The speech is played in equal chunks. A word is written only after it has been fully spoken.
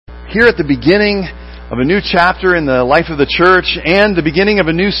here at the beginning of a new chapter in the life of the church and the beginning of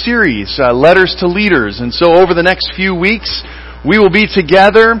a new series, Letters to Leaders. And so over the next few weeks, we will be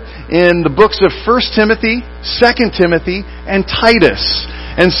together in the books of 1 Timothy, 2 Timothy, and Titus.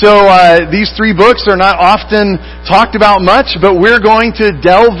 And so these three books are not often talked about much, but we're going to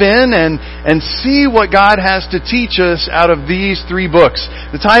delve in and see what God has to teach us out of these three books.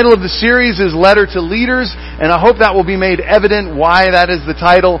 The title of the series is Letter to Leaders, and I hope that will be made evident why that is the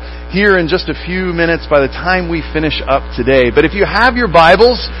title here in just a few minutes by the time we finish up today. But if you have your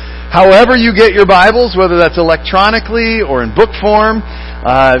Bibles, however you get your Bibles, whether that's electronically or in book form,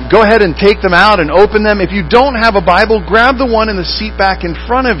 go ahead and take them out and open them. If you don't have a Bible, grab the one in the seat back in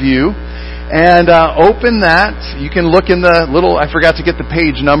front of you and open that. You can look in the little, I forgot to get the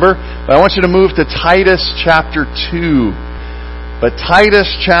page number, but I want you to move to Titus chapter 2. But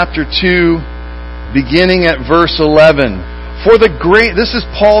Titus chapter 2, beginning at verse 11. This is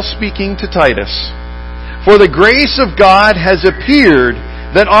Paul speaking to Titus. For the grace of God has appeared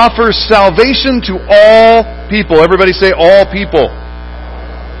that offers salvation to all people. Everybody say all people.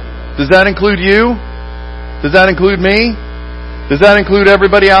 Does that include you? Does that include me? Does that include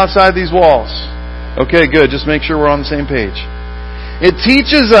everybody outside these walls? Okay, good. Just make sure we're on the same page. It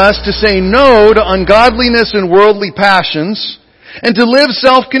teaches us to say no to ungodliness and worldly passions and to live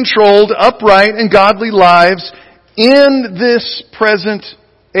self-controlled, upright, and godly lives in this present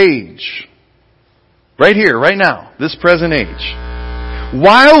age. Right here, right now. This present age.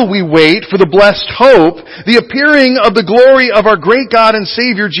 While we wait for the blessed hope, the appearing of the glory of our great God and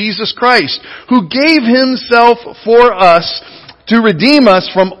Savior Jesus Christ, who gave Himself for us to redeem us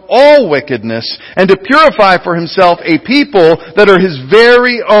from all wickedness and to purify for Himself a people that are His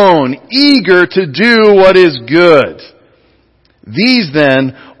very own, eager to do what is good. These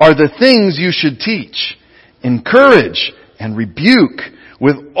then are the things you should teach, encourage, and rebuke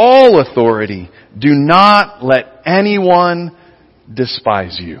with all authority. Do not let anyone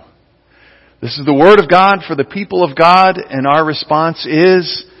despise you. This is the Word of God for the people of God, and our response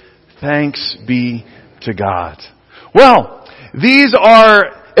is, thanks be to God. Well, these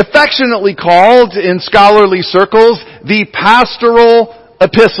are affectionately called in scholarly circles the pastoral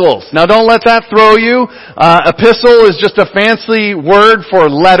epistles. Now don't let that throw you. Epistle is just a fancy word for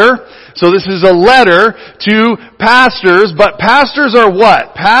letter. So this is a letter to pastors, but pastors are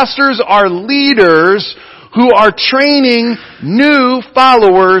what? Pastors are leaders who are training new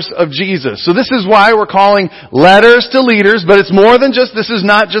followers of Jesus. So this is why we're calling letters to leaders, but it's more than just, this is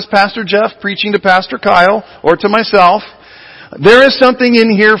not just Pastor Jeff preaching to Pastor Kyle or to myself. There is something in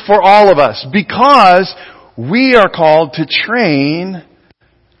here for all of us because we are called to train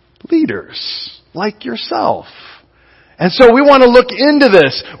leaders like yourself. And so we want to look into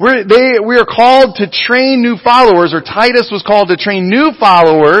this. We are called to train new followers, or Titus was called to train new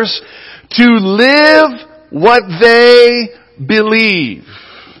followers to live what they believe.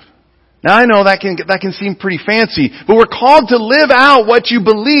 Now I know that can seem pretty fancy, but we're called to live out what you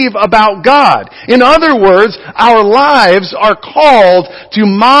believe about God. In other words, our lives are called to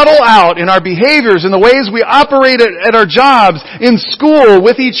model out in our behaviors, in the ways we operate at our jobs, in school,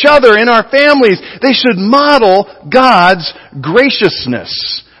 with each other, in our families. They should model God's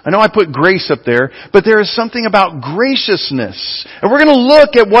graciousness. I know I put grace up there, but there is something about graciousness. And we're going to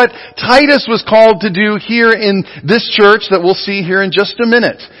look at what Titus was called to do here in this church that we'll see here in just a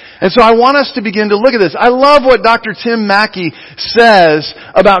minute. And so I want us to begin to look at this. I love what Dr. Tim Mackey says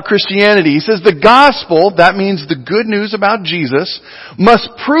about Christianity. He says the gospel, that means the good news about Jesus, must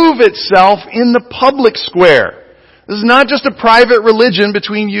prove itself in the public square. This is not just a private religion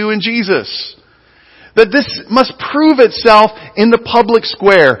between you and Jesus. That this must prove itself in the public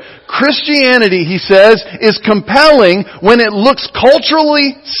square. Christianity, he says, is compelling when it looks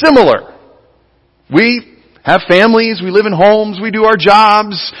culturally similar. We have families, we live in homes, we do our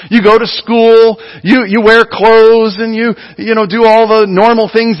jobs, you go to school, you wear clothes and you do all the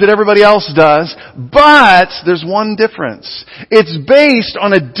normal things that everybody else does. But there's one difference. It's based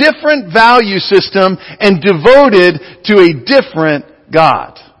on a different value system and devoted to a different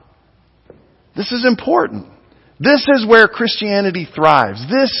God. This is important. This is where Christianity thrives.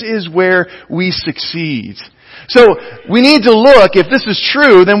 This is where we succeed. So we need to look, if this is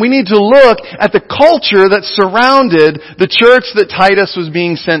true, then we need to look at the culture that surrounded the church that Titus was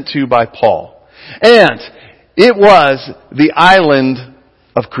being sent to by Paul. And it was the island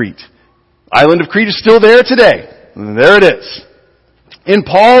of Crete. Island of Crete is still there today. There it is. In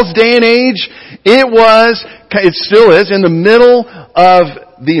Paul's day and age, it still is, in the middle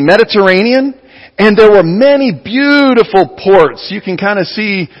of the Mediterranean. And there were many beautiful ports. You can kind of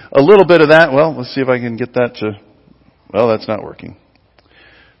see a little bit of that. Well, let's see if I can get that to... Well, that's not working.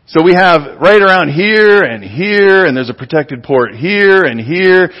 So we have right around here, and there's a protected port here,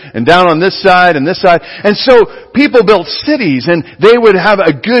 and down on this side, and this side. And so people built cities, and they would have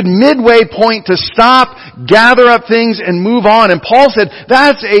a good midway point to stop, gather up things, and move on. And Paul said,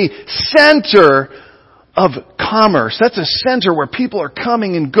 that's a center of commerce. That's a center where people are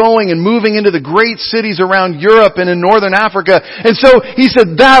coming and going and moving into the great cities around Europe and in northern Africa. And so he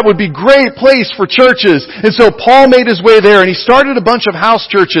said that would be a great place for churches. And so Paul made his way there, and he started a bunch of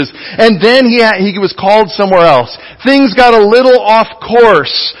house churches. And then he was called somewhere else. Things got a little off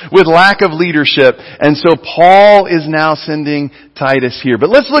course with lack of leadership. And so Paul is now sending Titus here.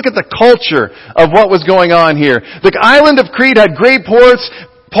 But let's look at the culture of what was going on here. The island of Crete had great ports.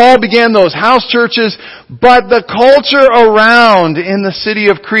 Paul began those house churches, but the culture around in the city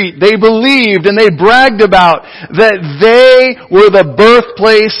of Crete, they believed and they bragged about that they were the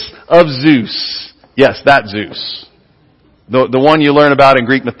birthplace of Zeus. Yes, that Zeus. The one you learn about in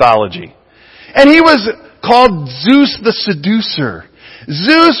Greek mythology. And he was called Zeus the Seducer.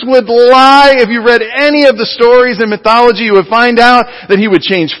 Zeus would lie. If you read any of the stories in mythology, you would find out that he would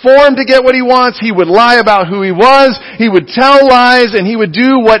change form to get what he wants. He would lie about who he was. He would tell lies, and he would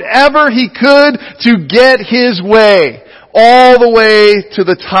do whatever he could to get his way, all the way to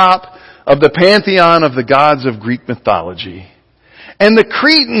the top of the pantheon of the gods of Greek mythology. And the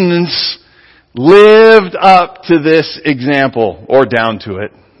Cretans lived up to this example, or down to it,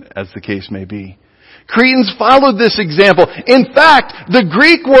 as the case may be. Cretans followed this example. In fact, the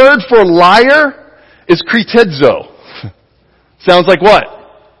Greek word for liar is kritedzo. Sounds like what?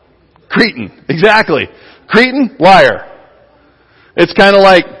 Cretan. Exactly. Cretan, liar. It's kind of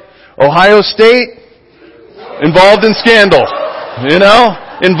like Ohio State, involved in scandal. You know?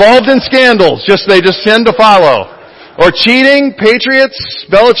 Involved in scandals. They just tend to follow. Or cheating, Patriots,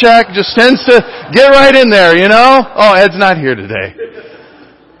 Belichick just tends to get right in there, you know? Oh, Ed's not here today.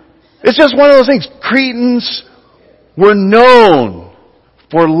 It's just one of those things. Cretans were known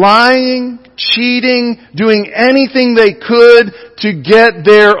for lying, cheating, doing anything they could to get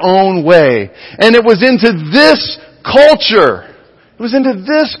their own way. And it was into this culture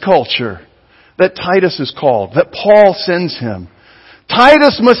that Titus is called, that Paul sends him.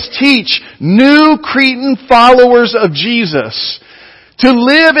 Titus must teach new Cretan followers of Jesus to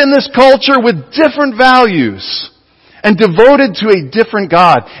live in this culture with different values and devoted to a different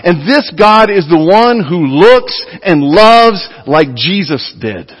God. And this God is the one who looks and loves like Jesus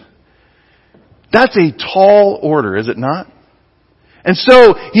did. That's a tall order, is it not? And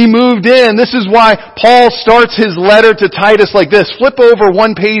so he moved in. This is why Paul starts his letter to Titus like this. Flip over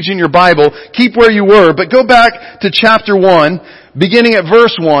one page in your Bible. Keep where you were, but go back to chapter 1, beginning at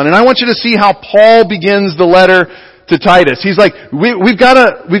verse 1. And I want you to see how Paul begins the letter to Titus. He's like, we've got to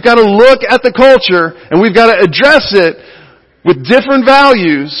look at the culture, and we've got to address it with different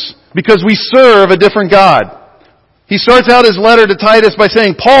values because we serve a different God. He starts out his letter to Titus by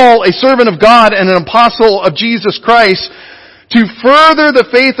saying, Paul, a servant of God and an apostle of Jesus Christ, to further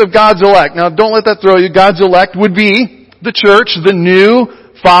the faith of God's elect. Now, don't let that throw you. God's elect would be the church, the new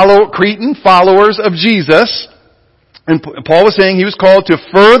Cretan followers of Jesus. And Paul was saying he was called to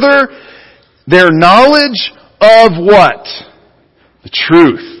further their knowledge of what? The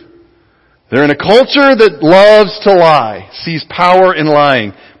truth. They're in a culture that loves to lie, sees power in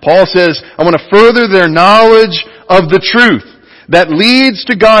lying. Paul says, I want to further their knowledge of the truth that leads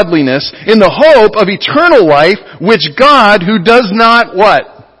to godliness in the hope of eternal life, which God, who does not what?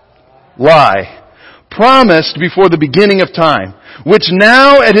 Lie. Promised before the beginning of time, which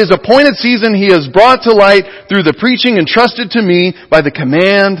now at his appointed season he has brought to light through the preaching entrusted to me by the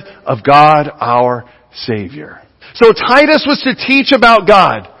command of God our Savior. So Titus was to teach about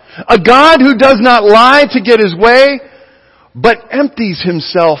God. A God who does not lie to get his way, but empties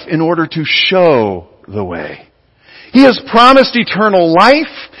himself in order to show the way. He has promised eternal life.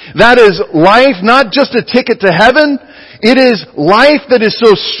 That is life, not just a ticket to heaven. It is life that is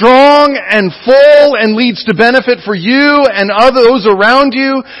so strong and full and leads to benefit for you and those around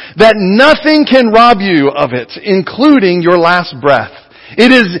you that nothing can rob you of it, including your last breath.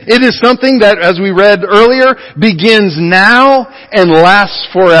 It is something that, as we read earlier, begins now and lasts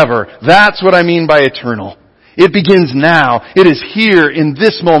forever. That's what I mean by eternal. It begins now. It is here in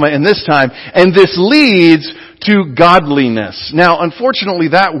this moment, in this time, and this leads to godliness. Now, unfortunately,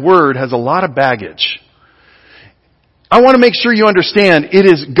 that word has a lot of baggage. I want to make sure you understand, it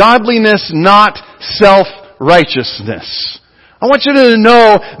is godliness, not self-righteousness. I want you to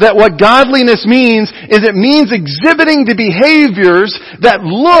know that what godliness means is it means exhibiting the behaviors that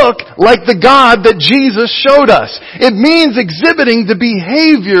look like the God that Jesus showed us. It means exhibiting the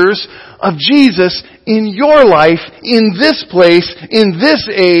behaviors of Jesus in your life, in this place, in this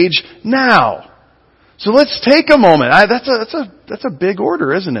age, now. So let's take a moment. That's a big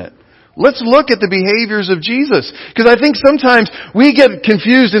order, isn't it? Let's look at the behaviors of Jesus. Because I think sometimes we get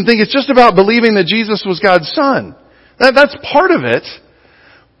confused and think it's just about believing that Jesus was God's Son. That's part of it.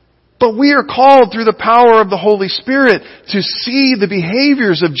 But we are called through the power of the Holy Spirit to see the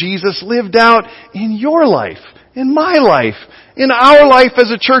behaviors of Jesus lived out in your life, in my life, in our life as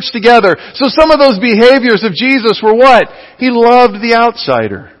a church together. So some of those behaviors of Jesus were what? He loved the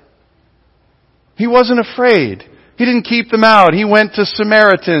outsider. He wasn't afraid. He didn't keep them out. He went to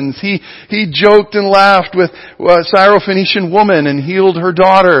Samaritans. He joked and laughed with a Syrophoenician woman and healed her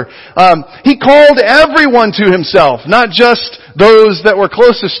daughter. He called everyone to himself, not just those that were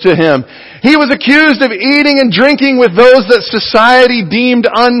closest to him. He was accused of eating and drinking with those that society deemed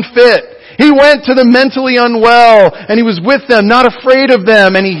unfit. He went to the mentally unwell and he was with them, not afraid of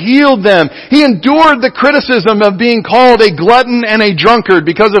them, and he healed them. He endured the criticism of being called a glutton and a drunkard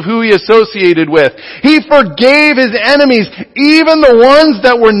because of who he associated with. He forgave his enemies, even the ones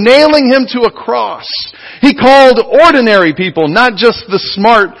that were nailing him to a cross. He called ordinary people, not just the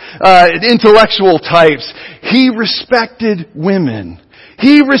smart, intellectual types. He respected women.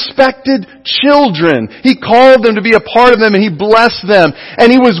 He respected children. He called them to be a part of them and He blessed them.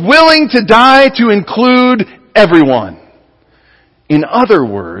 And He was willing to die to include everyone. In other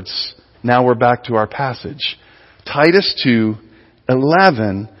words, now we're back to our passage. Titus 2,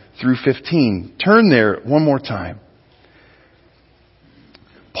 11 through 15. Turn there one more time.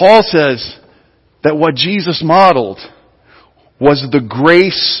 Paul says that what Jesus modeled was the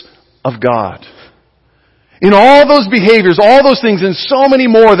grace of God. In all those behaviors, all those things, and so many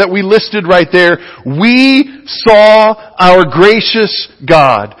more that we listed right there, we saw our gracious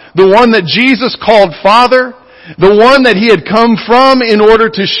God. The one that Jesus called Father. The one that He had come from in order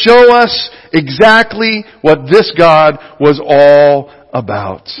to show us exactly what this God was all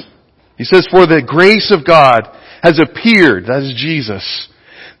about. He says, for the grace of God has appeared, that is Jesus,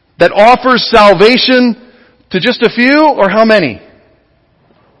 that offers salvation to just a few, or how many?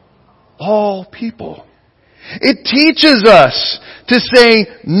 All people. It teaches us to say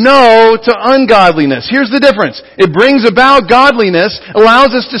no to ungodliness. Here's the difference. It brings about godliness,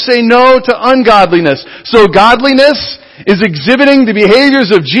 allows us to say no to ungodliness. So godliness is exhibiting the behaviors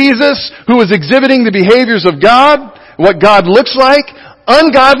of Jesus, who is exhibiting the behaviors of God, what God looks like.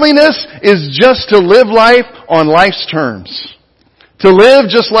 Ungodliness is just to live life on life's terms. To live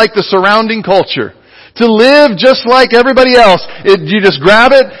just like the surrounding culture. To live just like everybody else. You just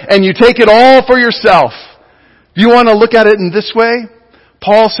grab it and you take it all for yourself. Do you want to look at it in this way?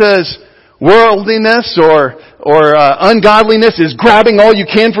 Paul says worldliness or ungodliness is grabbing all you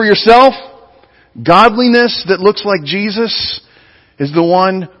can for yourself. Godliness that looks like Jesus is the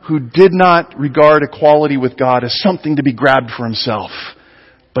one who did not regard equality with God as something to be grabbed for himself,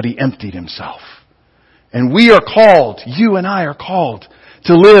 but he emptied himself. And we are called, you and I are called,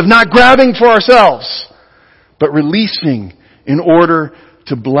 to live not grabbing for ourselves, but releasing in order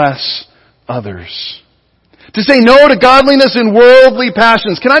to bless others. To say no to godliness and worldly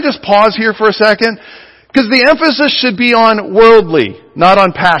passions. Can I just pause here for a second? Because the emphasis should be on worldly, not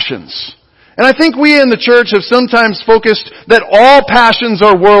on passions. And I think we in the church have sometimes focused that all passions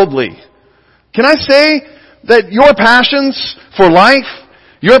are worldly. Can I say that your passions for life,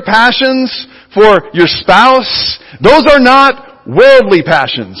 your passions for your spouse, those are not worldly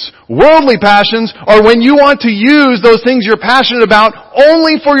passions. Worldly passions are when you want to use those things you're passionate about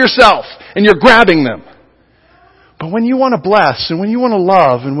only for yourself and you're grabbing them. But when you want to bless and when you want to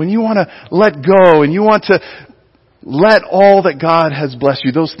love and when you want to let go and you want to let all that God has blessed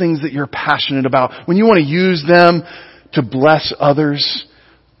you, those things that you're passionate about, when you want to use them to bless others,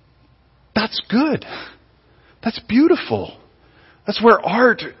 that's good. That's beautiful. That's where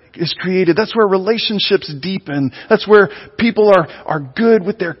art is created. That's where relationships deepen. That's where people are good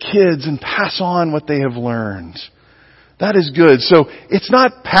with their kids and pass on what they have learned. That is good. So it's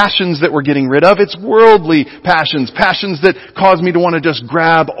not passions that we're getting rid of. It's worldly passions. Passions that cause me to want to just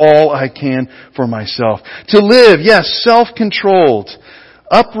grab all I can for myself. To live, yes, self-controlled.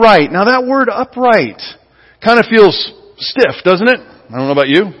 Upright. Now that word upright kind of feels stiff, doesn't it? I don't know about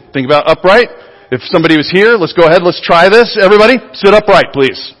you. Think about upright. If somebody was here, let's go ahead. Let's try this. Everybody, sit upright,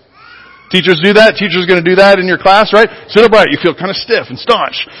 please. Teachers do that. Teachers are going to do that in your class, right? Sit upright. You feel kind of stiff and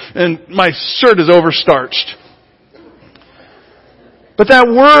staunch. And my shirt is overstarched. But that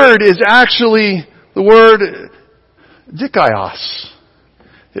word is actually the word dikaios.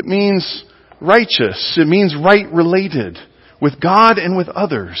 It means righteous. It means right related with God and with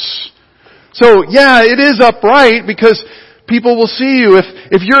others. So yeah, it is upright because people will see you.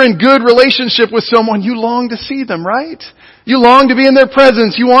 If you're in good relationship with someone, you long to see them, right? You long to be in their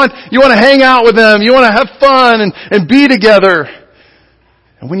presence. You want to hang out with them. You want to have fun and be together.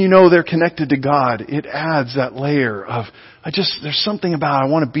 And when you know they're connected to God, it adds that layer of, there's something about, I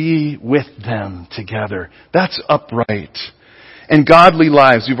want to be with them together. That's upright. And godly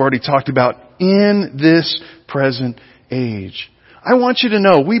lives, we've already talked about in this present age. I want you to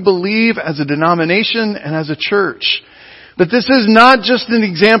know, we believe as a denomination and as a church that this is not just an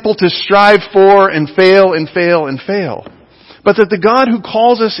example to strive for and fail and fail and fail. But that the God who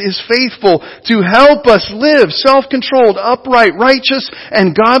calls us is faithful to help us live self-controlled, upright, righteous,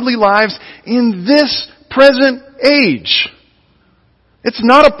 and godly lives in this present age. It's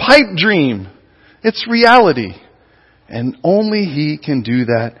not a pipe dream. It's reality. And only He can do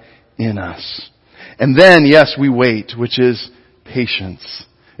that in us. And then, yes, we wait, which is patience.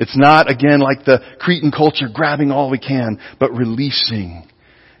 It's not, again, like the Cretan culture, grabbing all we can, but releasing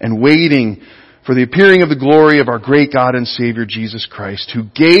and waiting for the appearing of the glory of our great God and Savior Jesus Christ, who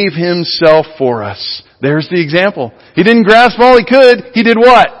gave Himself for us. There's the example. He didn't grasp all He could. He did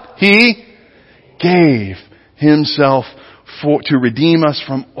what? He gave Himself to redeem us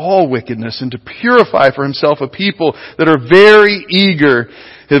from all wickedness and to purify for Himself a people that are very eager,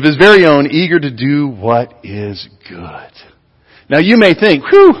 of His very own, eager to do what is good. Now you may think,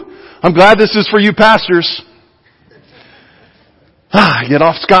 I'm glad this is for you pastors. Get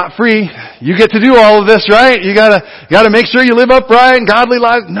off scot-free. You get to do all of this, right? You gotta make sure you live upright and godly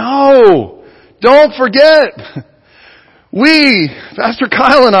lives. No! Don't forget. We, Pastor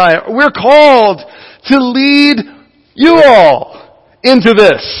Kyle and I, we're called to lead you all into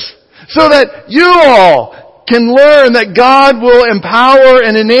this. So that you all can learn that God will empower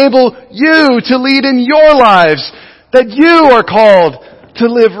and enable you to lead in your lives. That you are called to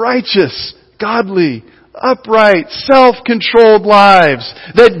live righteous, godly, upright, self-controlled lives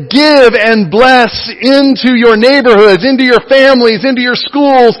that give and bless into your neighborhoods, into your families, into your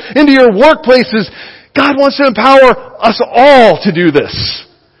schools, into your workplaces. God wants to empower us all to do this.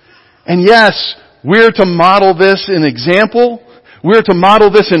 And yes, we're to model this in example. We're to model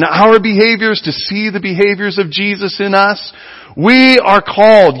this in our behaviors, to see the behaviors of Jesus in us. We are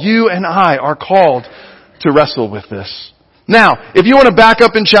called, you and I are called to wrestle with this. Now, if you want to back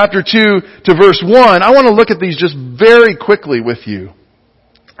up in chapter 2 to verse 1, I want to look at these just very quickly with you.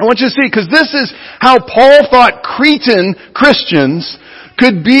 I want you to see, because this is how Paul thought Cretan Christians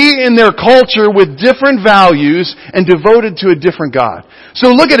could be in their culture with different values and devoted to a different God. So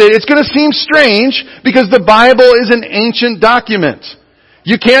look at it. It's going to seem strange because the Bible is an ancient document.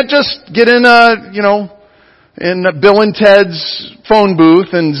 You can't just get in in Bill and Ted's phone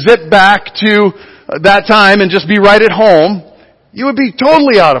booth and zip back to that time and just be right at home. You would be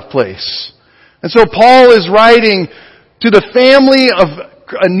totally out of place. And so Paul is writing to the family of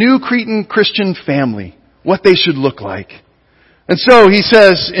a new Cretan Christian family, what they should look like. And so he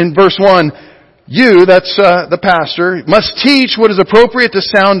says in verse 1, you, that's the pastor, must teach what is appropriate to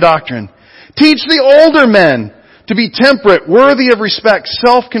sound doctrine. Teach the older men to be temperate, worthy of respect,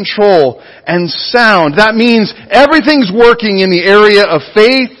 self-control, and sound. That means everything's working in the area of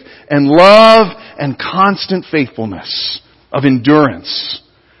faith and love and constant faithfulness, of endurance.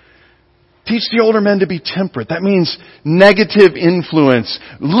 Teach the older men to be temperate. That means negative influence.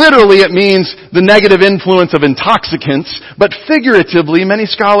 Literally it means the negative influence of intoxicants, but figuratively, many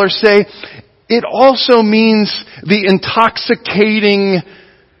scholars say, it also means the intoxicating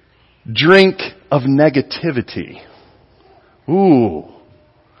drink of negativity. Ooh.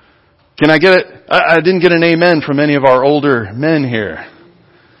 Can I get it? I didn't get an amen from any of our older men here.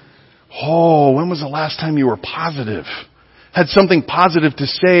 Oh, when was the last time you were positive? Had something positive to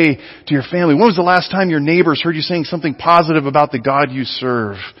say to your family? When was the last time your neighbors heard you saying something positive about the God you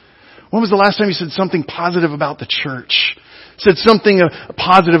serve? When was the last time you said something positive about the church? Said something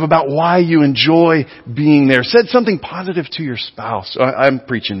positive about why you enjoy being there? Said something positive to your spouse? I'm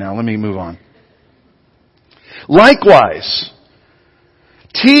preaching now. Let me move on. Likewise,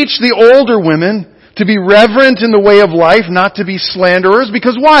 teach the older women to be reverent in the way of life, not to be slanderers.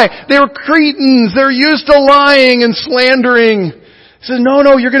 Because why? They were Cretans. They're used to lying and slandering. He says, no,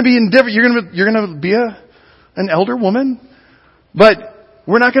 you're going to be indifferent. You're going to be an elder woman. But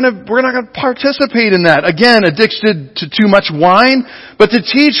we're not going to participate in that. Again, addicted to too much wine, but to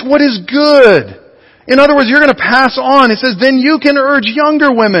teach what is good. In other words, you're going to pass on. It says, then you can urge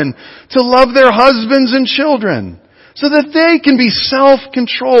younger women to love their husbands and children, so that they can be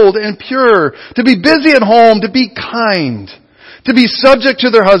self-controlled and pure, to be busy at home, to be kind, to be subject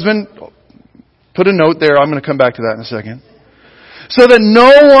to their husband. Put a note there. I'm going to come back to that in a second. so that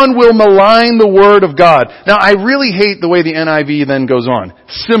no one will malign the word of God. Now, I really hate the way the NIV then goes on.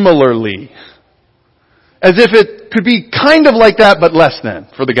 Similarly. As if it could be kind of like that, but less than,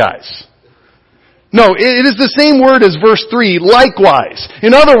 for the guys. No, it is the same word as verse 3, likewise.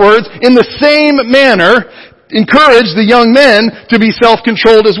 In other words, in the same manner, encourage the young men to be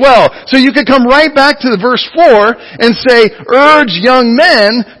self-controlled as well. So you could come right back to the verse 4 and say, urge young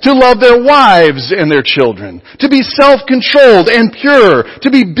men to love their wives and their children, to be self-controlled and pure, to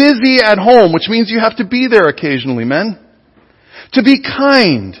be busy at home, which means you have to be there occasionally, men, to be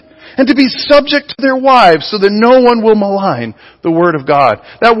kind, and to be subject to their wives so that no one will malign the word of God.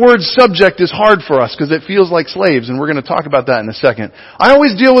 That word subject is hard for us because it feels like slaves, and we're going to talk about that in a second. I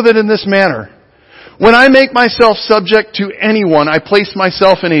always deal with it in this manner. When I make myself subject to anyone, I place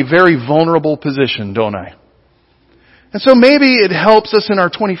myself in a very vulnerable position, don't I? And so maybe it helps us in our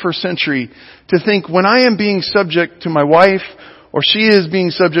 21st century to think when I am being subject to my wife or she is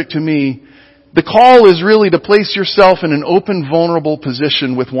being subject to me, the call is really to place yourself in an open, vulnerable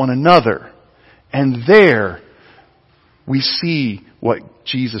position with one another. And there, we see what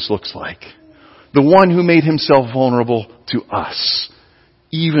Jesus looks like. The one who made himself vulnerable to us,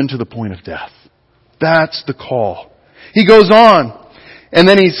 even to the point of death. That's the call. He goes on, and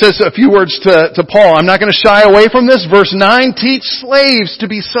then he says a few words to Paul. I'm not going to shy away from this. Verse 9, teach slaves to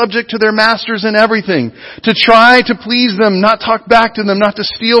be subject to their masters in everything, to try to please them, not talk back to them, not to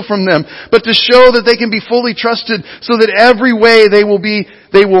steal from them, but to show that they can be fully trusted so that every way they will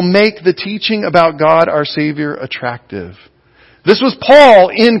make the teaching about God our Savior attractive. This was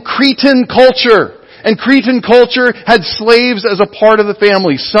Paul in Cretan culture. And Cretan culture had slaves as a part of the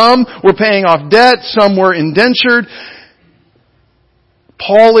family. Some were paying off debt, some were indentured.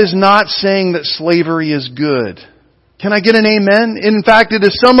 Paul is not saying that slavery is good. Can I get an amen? In fact, it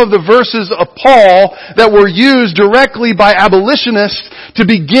is some of the verses of Paul that were used directly by abolitionists to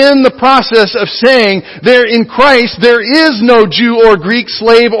begin the process of saying, there in Christ there is no Jew or Greek,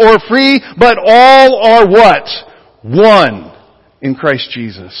 slave or free, but all are what? One in Christ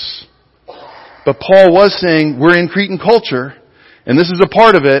Jesus. But Paul was saying, we're in Cretan culture, and this is a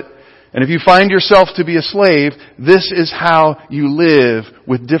part of it, and if you find yourself to be a slave, this is how you live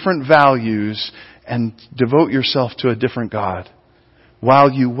with different values and devote yourself to a different God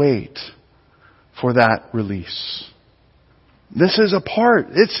while you wait for that release. This is a part.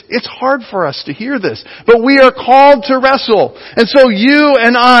 It's hard for us to hear this, but we are called to wrestle. And so you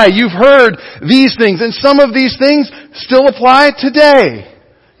and I, you've heard these things, and some of these things still apply today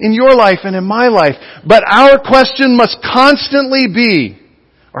in your life and in my life. But our question must constantly be,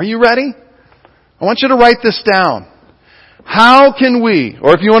 are you ready? I want you to write this down. How can we,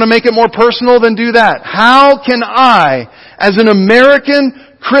 or if you want to make it more personal, then do that. How can I, as an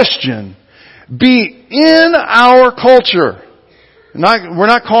American Christian, be in our culture? We're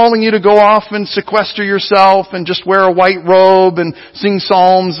not calling you to go off and sequester yourself and just wear a white robe and sing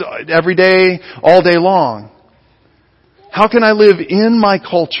psalms every day, all day long. How can I live in my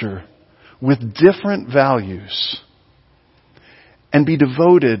culture with different values and be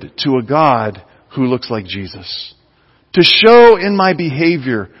devoted to a God who looks like Jesus? To show in my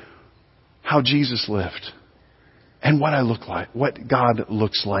behavior how Jesus lived and what I look like, what God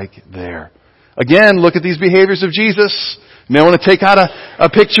looks like there. Again, look at these behaviors of Jesus. You may want to take out a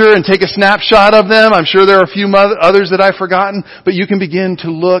picture and take a snapshot of them. I'm sure there are a few others that I've forgotten, but you can begin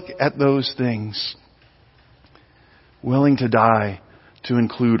to look at those things. Willing to die to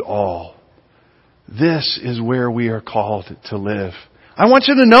include all. This is where we are called to live. I want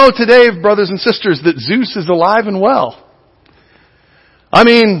you to know today, brothers and sisters, that Zeus is alive and well. I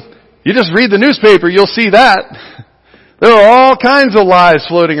mean, you just read the newspaper, you'll see that. There are all kinds of lies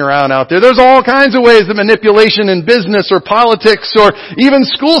floating around out there. There's all kinds of ways that manipulation in business or politics or even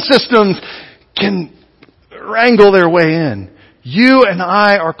school systems can wrangle their way in. You and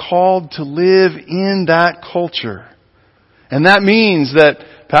I are called to live in that culture. And that means that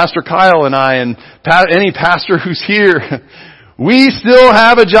Pastor Kyle and I and any pastor who's here, we still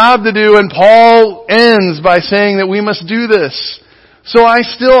have a job to do, and Paul ends by saying that we must do this. So I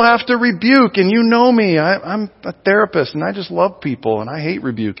still have to rebuke, and you know me, I'm a therapist, and I just love people, and I hate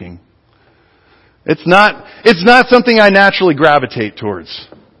rebuking. It's not something I naturally gravitate towards.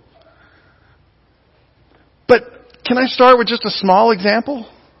 But can I start with just a small example?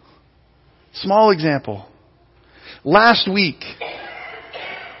 Small example. Last week,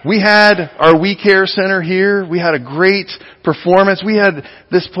 we had our We Care Center here. We had a great performance. We had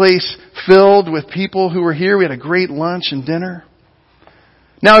this place filled with people who were here. We had a great lunch and dinner.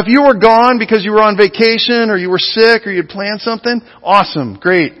 Now, if you were gone because you were on vacation or you were sick or you had planned something, awesome,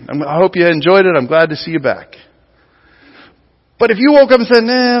 great. I hope you enjoyed it. I'm glad to see you back. But if you woke up and said,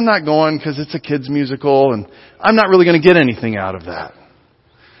 nah, I'm not going because it's a kid's musical and I'm not really going to get anything out of that.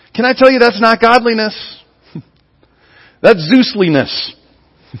 Can I tell you that's not godliness? That's Zeusliness.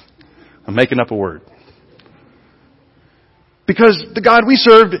 I'm making up a word. Because the God we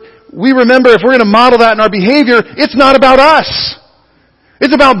served, we remember if we're going to model that in our behavior, it's not about us.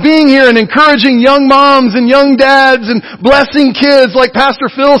 It's about being here and encouraging young moms and young dads and blessing kids like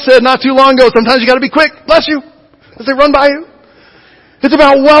Pastor Phil said not too long ago. Sometimes you got to be quick. Bless you. As they run by you. It's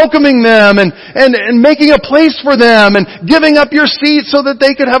about welcoming them and making a place for them and giving up your seat so that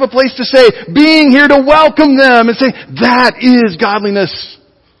they could have a place to stay. Being here to welcome them and say, that is godliness.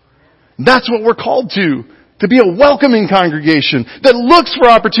 That's what we're called to be a welcoming congregation that looks for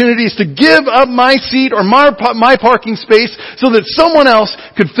opportunities to give up my seat or my parking space so that someone else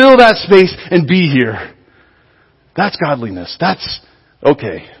could fill that space and be here. That's godliness. That's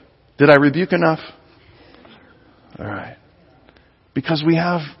okay. Did I rebuke enough? All right. Because we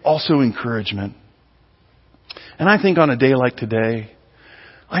have also encouragement. And I think on a day like today,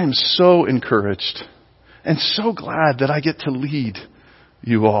 I am so encouraged and so glad that I get to lead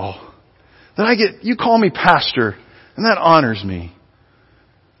you all. That you call me pastor, and that honors me.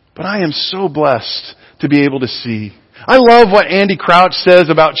 But I am so blessed to be able to see. I love what Andy Crouch says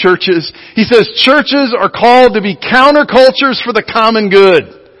about churches. He says, churches are called to be countercultures for the common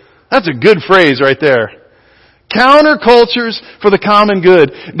good. That's a good phrase right there. Countercultures for the common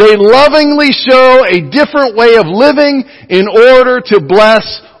good. They lovingly show a different way of living in order to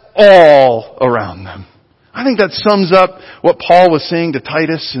bless all around them. I think that sums up what Paul was saying to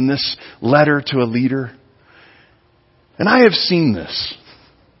Titus in this letter to a leader. And I have seen this.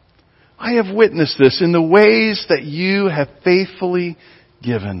 I have witnessed this in the ways that you have faithfully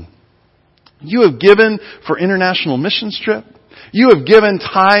given. You have given for international missions trip. You have given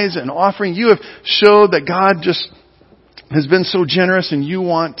tithes and offering. You have showed that God just has been so generous and you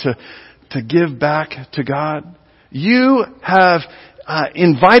want to give back to God. You have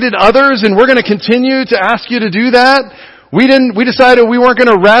invited others, and we're going to continue to ask you to do that. We decided we weren't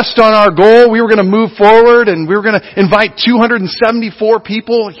going to rest on our goal. We were going to move forward, and we were going to invite 274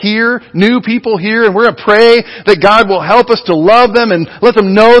 people here, new people here, and we're going to pray that God will help us to love them and let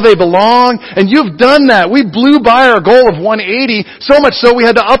them know they belong. And you've done that. We blew by our goal of 180, so much so we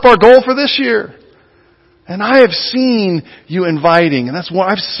had to up our goal for this year. And I have seen you inviting, and that's why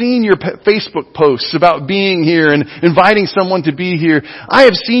I've seen your Facebook posts about being here and inviting someone to be here. I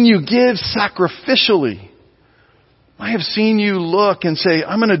have seen you give sacrificially. I have seen you look and say,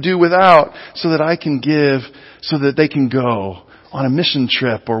 I'm going to do without so that I can give, so that they can go on a mission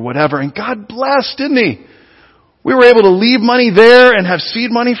trip or whatever. And God blessed, didn't He? We were able to leave money there and have seed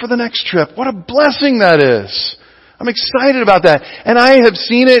money for the next trip. What a blessing that is. I'm excited about that. And I have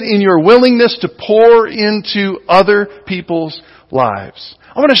seen it in your willingness to pour into other people's lives.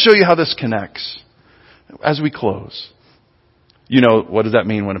 I want to show you how this connects as we close. You know, what does that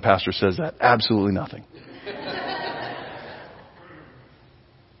mean when a pastor says that? Absolutely nothing.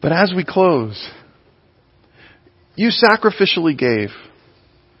 But as we close, you sacrificially gave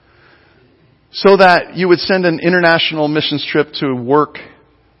so that you would send an international missions trip to work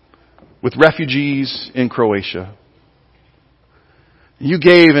with refugees in Croatia. You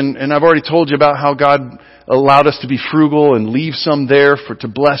gave, and I've already told you about how God allowed us to be frugal and leave some there to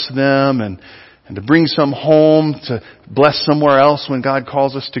bless them and to bring some home to bless somewhere else when God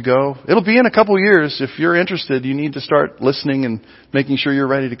calls us to go. It'll be in a couple years. If you're interested, you need to start listening and making sure you're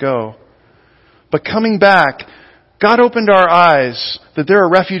ready to go. But coming back, God opened our eyes that there are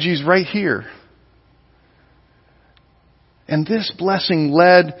refugees right here. And this blessing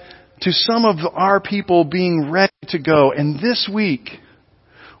led to some of our people being ready to go. And this week,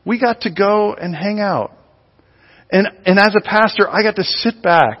 we got to go and hang out. And as a pastor, I got to sit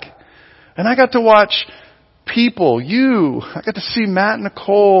back. And I got to watch people, I got to see Matt and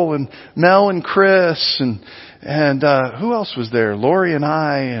Nicole and Mel and Chris and who else was there? Lori and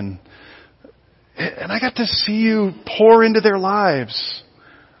I. And I got to see you pour into their lives.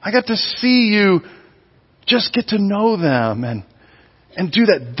 I got to see you just get to know them and do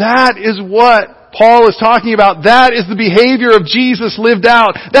that. That is what Paul is talking about. That is the behavior of Jesus lived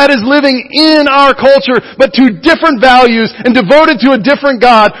out. That is living in our culture, but to different values and devoted to a different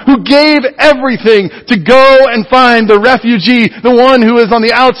God who gave everything to go and find the refugee, the one who is on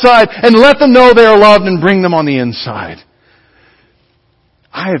the outside, and let them know they are loved and bring them on the inside.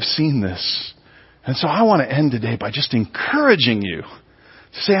 I have seen this. And so I want to end today by just encouraging you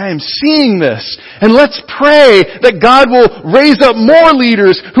to say, I am seeing this. And let's pray that God will raise up more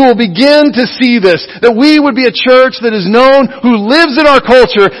leaders who will begin to see this. That we would be a church that is known, who lives in our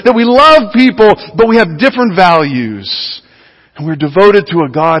culture, that we love people, but we have different values. And we're devoted to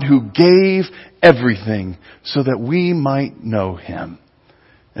a God who gave everything so that we might know Him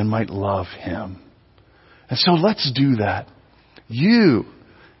and might love Him. And so let's do that. You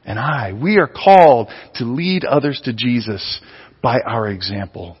and I, we are called to lead others to Jesus by our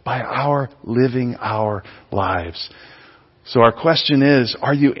example, by our living our lives. So our question is,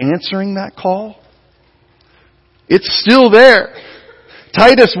 are you answering that call? It's still there.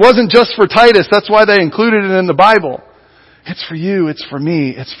 Titus wasn't just for Titus. That's why they included it in the Bible. It's for you. It's for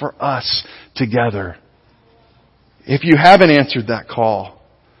me. It's for us together. If you haven't answered that call,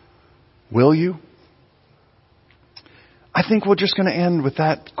 will you? I think we're just going to end with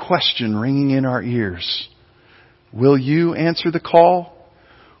that question ringing in our ears. Will you answer the call?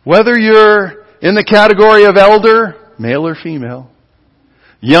 Whether you're in the category of elder, male or female,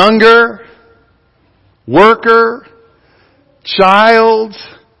 younger, worker, child.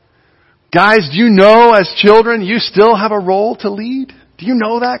 Guys, do you know as children you still have a role to lead? Do you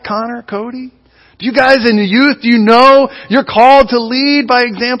know that, Connor, Cody? Do you guys in the youth, do you know you're called to lead by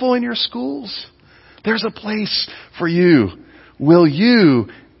example in your schools? There's a place for you. Will you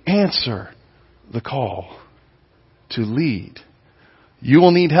answer the call to lead? You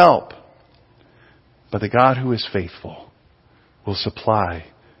will need help, but the God who is faithful will supply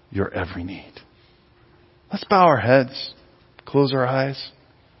your every need. Let's bow our heads, close our eyes.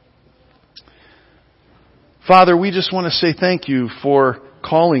 Father, we just want to say thank you for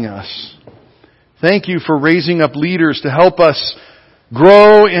calling us. Thank you for raising up leaders to help us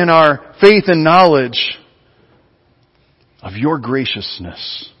grow in our faith and knowledge of your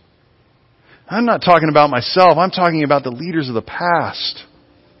graciousness. I'm not talking about myself. I'm talking about the leaders of the past.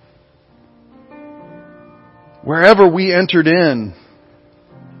 Wherever we entered in,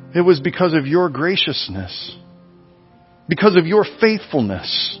 it was because of your graciousness, because of your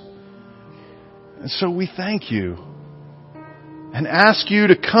faithfulness. And so we thank you and ask you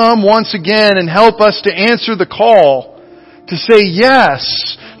to come once again and help us to answer the call, to say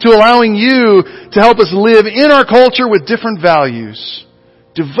yes to allowing you to help us live in our culture with different values,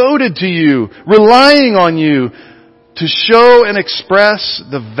 devoted to you, relying on you to show and express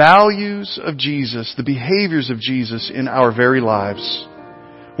the values of Jesus, the behaviors of Jesus in our very lives.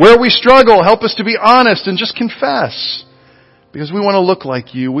 Where we struggle, help us to be honest and just confess, because we want to look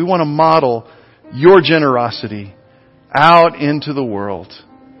like you. We want to model your generosity out into the world.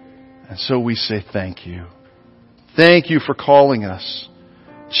 And so we say thank you. Thank you for calling us.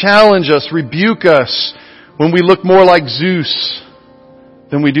 Challenge us, rebuke us when we look more like Zeus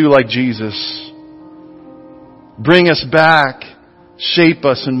than we do like Jesus. Bring us back, shape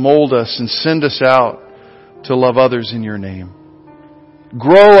us and mold us and send us out to love others in your name.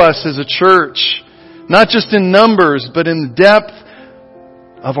 Grow us as a church, not just in numbers, but in the depth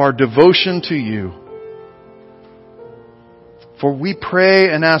of our devotion to you. For we pray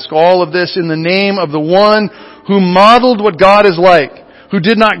and ask all of this in the name of the one who modeled what God is like, who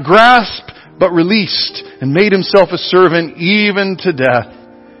did not grasp but released and made himself a servant even to death.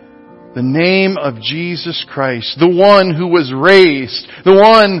 The name of Jesus Christ, the one who was raised, the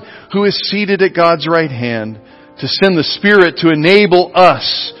one who is seated at God's right hand to send the Spirit to enable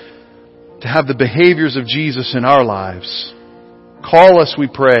us to have the behaviors of Jesus in our lives. Call us, we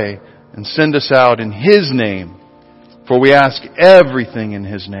pray, and send us out in His name. For we ask everything in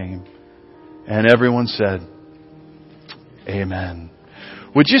His name. And everyone said, Amen.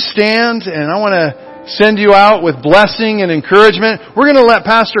 Would you stand? And I want to send you out with blessing and encouragement. We're going to let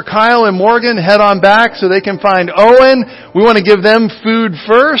Pastor Kyle and Morgan head on back so they can find Owen. We want to give them food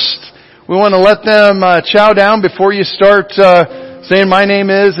first. We want to let them chow down before you start saying my name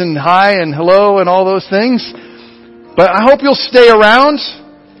is and hi and hello and all those things. But I hope you'll stay around.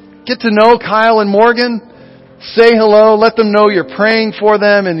 Get to know Kyle and Morgan. Say hello. Let them know you're praying for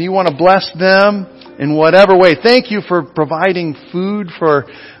them and you want to bless them in whatever way. Thank you for providing food, for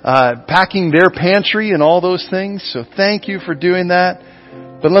packing their pantry and all those things. So thank you for doing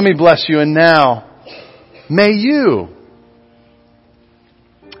that. But let me bless you. And now, may you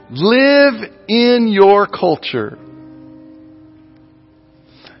live in your culture.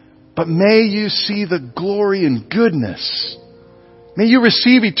 But may you see the glory and goodness. May you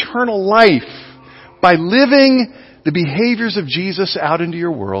receive eternal life by living the behaviors of Jesus out into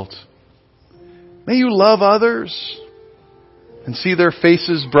your world. May you love others and see their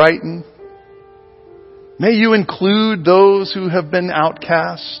faces brighten. May you include those who have been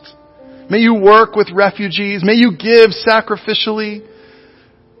outcast. May you work with refugees. May you give sacrificially.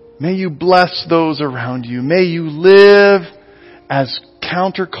 May you bless those around you. May you live as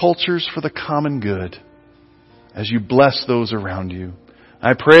countercultures for the common good as you bless those around you.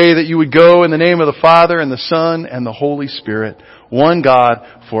 I pray that you would go in the name of the Father and the Son and the Holy Spirit, one God,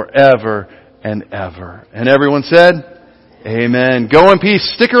 forever and ever. And everyone said, Amen. Go in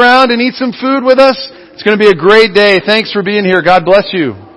peace. Stick around and eat some food with us. It's going to be a great day. Thanks for being here. God bless you.